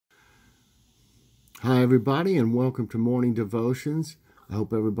Hi, everybody, and welcome to Morning Devotions. I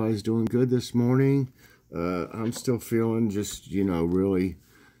hope everybody's doing good this morning. I'm still feeling just, really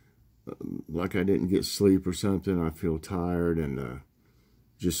like I didn't get sleep or something. I feel tired and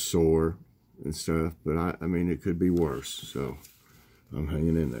just sore and stuff. But, I mean, it could be worse, so I'm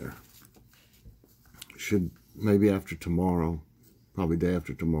hanging in there. Should, maybe after tomorrow, probably day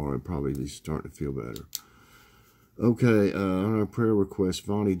after tomorrow, I'll probably be starting to feel better. Okay, on our prayer request,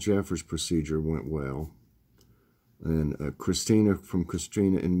 Vonnie Jeffers' procedure went well. And Christina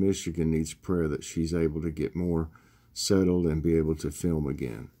in Michigan needs prayer that she's able to get more settled and be able to film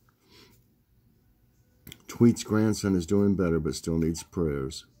again. Tweet's grandson is doing better but still needs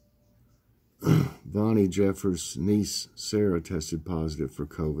prayers. Vonnie Jeffers' niece, Sarah, tested positive for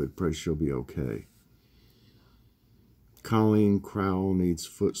COVID. Pray she'll be okay. Colleen Crowell needs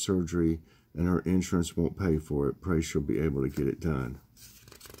foot surgery and her insurance won't pay for it. Pray she'll be able to get it done.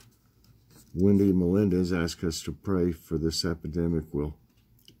 Wendy Melendez asked us to pray for this epidemic will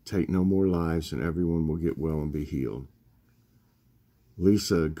take no more lives and everyone will get well and be healed.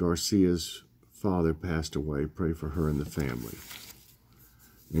 Lisa Garcia's father passed away. Pray for her and the family.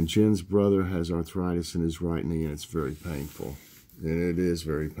 And Jen's brother has arthritis in his right knee and it's very painful. And it is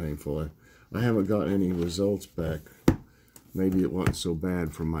very painful. I haven't got any results back. Maybe it wasn't so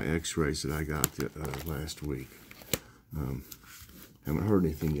bad from my x-rays that I got last week. Haven't heard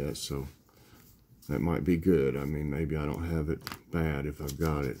anything yet, so that might be good. I mean, maybe I don't have it bad if I've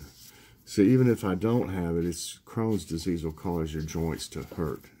got it. See, even if I don't have it, Crohn's disease will cause your joints to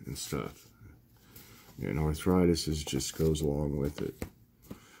hurt and stuff. And arthritis just goes along with it.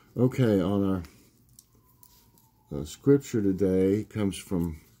 Okay, on our scripture today comes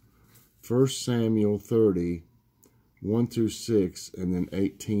from 1 Samuel 30, 1 through 6, and then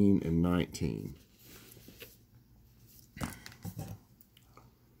 18 and 19.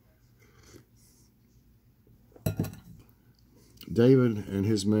 David and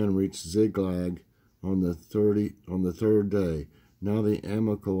his men reached Ziklag on the third day. Now the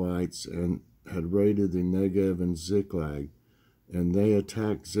Amalekites had raided the Negev and Ziklag, and they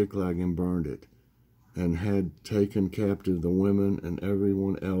attacked Ziklag and burned it, and had taken captive the women and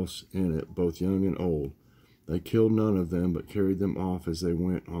everyone else in it, both young and old. They killed none of them, but carried them off as they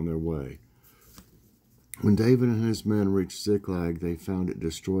went on their way. When David and his men reached Ziklag, they found it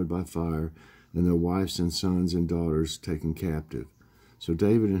destroyed by fire, and their wives and sons and daughters taken captive. So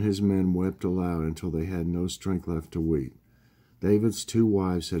David and his men wept aloud until they had no strength left to weep. David's two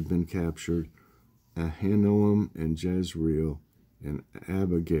wives had been captured, Ahinoam and Jezreel, and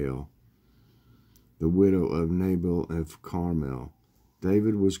Abigail, the widow of Nabal of Carmel.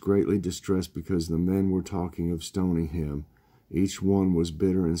 David was greatly distressed because the men were talking of stoning him. Each one was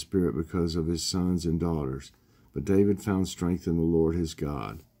bitter in spirit because of his sons and daughters. But David found strength in the Lord his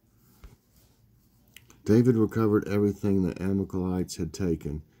God. David recovered everything the Amalekites had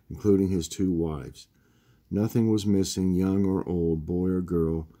taken, including his two wives. Nothing was missing, young or old, boy or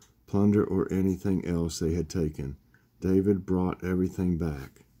girl, plunder or anything else they had taken. David brought everything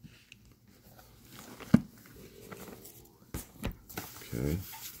back. Okay.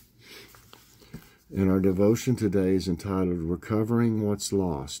 And our devotion today is entitled, Recovering What's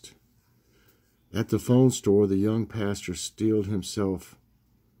Lost. At the phone store, the young pastor steeled himself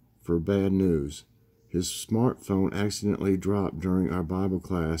for bad news. His smartphone accidentally dropped during our Bible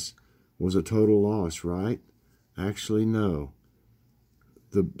class. Was a total loss, right? Actually, no.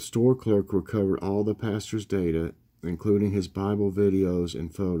 The store clerk recovered all the pastor's data, including his Bible videos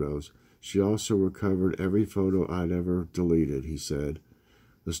and photos. She also recovered every photo I'd ever deleted, he said.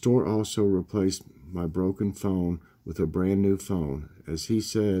 The store also replaced my broken phone with a brand new phone. As he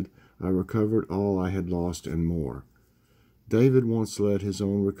said, I recovered all I had lost and more. David once led his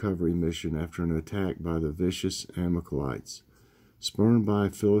own recovery mission after an attack by the vicious Amalekites. Spurned by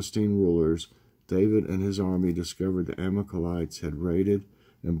Philistine rulers, David and his army discovered the Amalekites had raided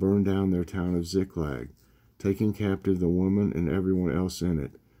and burned down their town of Ziklag, taking captive the woman and everyone else in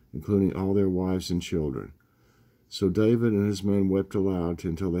it, including all their wives and children. So David and his men wept aloud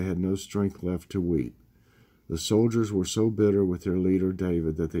until they had no strength left to weep. The soldiers were so bitter with their leader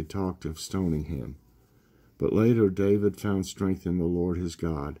David that they talked of stoning him. But later David found strength in the Lord his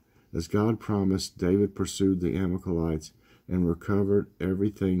God. As God promised, David pursued the Amalekites and recovered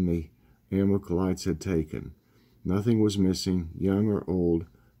everything the Amalekites had taken. Nothing was missing, young or old,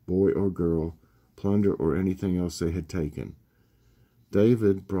 boy or girl, plunder or anything else they had taken.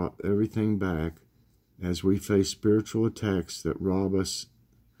 David brought everything back. As we face spiritual attacks that rob us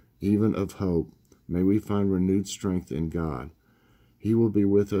even of hope, may we find renewed strength in God. He will be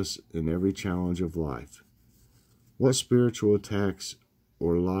with us in every challenge of life. What spiritual attacks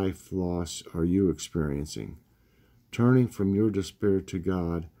or life loss are you experiencing? Turning from your despair to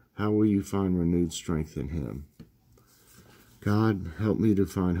God, how will you find renewed strength in Him? God, help me to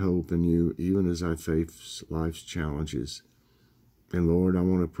find hope in you even as I face life's challenges. And Lord, I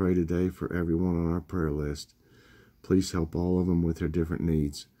want to pray today for everyone on our prayer list. Please help all of them with their different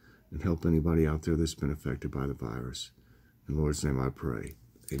needs and help anybody out there that's been affected by the virus. In the Lord's name I pray.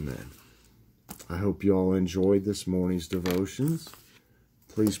 Amen. I hope you all enjoyed this morning's devotions.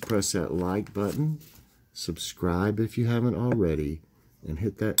 Please press that like button, subscribe if you haven't already, and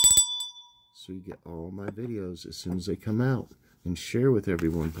hit that so you get all my videos as soon as they come out. And share with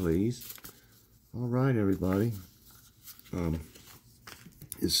everyone, please. All right, everybody.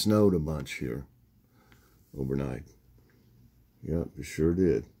 It snowed a bunch here overnight. Yep, it sure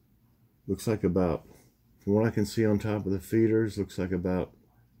did. Looks like about, from what I can see on top of the feeders, looks like about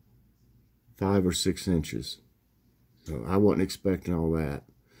 5 or 6 inches. So I wasn't expecting all that.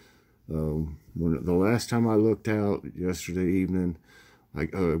 When the last time I looked out yesterday evening, I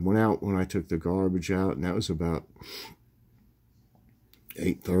went out when I took the garbage out, and that was about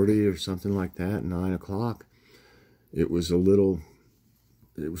 8:30 or something like that, 9 o'clock. It was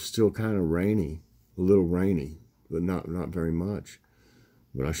still kind of rainy, a little rainy, but not very much.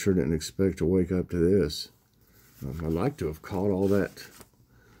 But I sure didn't expect to wake up to this. I'd like to have caught all that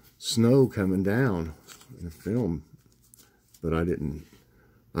snow coming down in the film, but I didn't.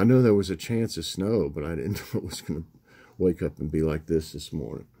 I know there was a chance of snow, but I didn't know it was going to wake up and be like this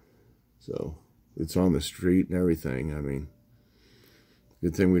morning. So it's on the street and everything. I mean,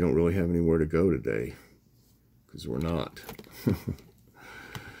 good thing we don't really have anywhere to go today, because we're not. We're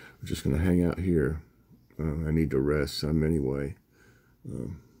just going to hang out here. I need to rest some anyway.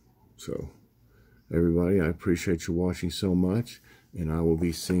 So everybody, I appreciate you watching so much, and I will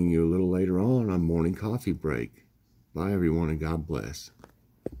be seeing you a little later on Morning Coffee Break. Bye, everyone, and God bless.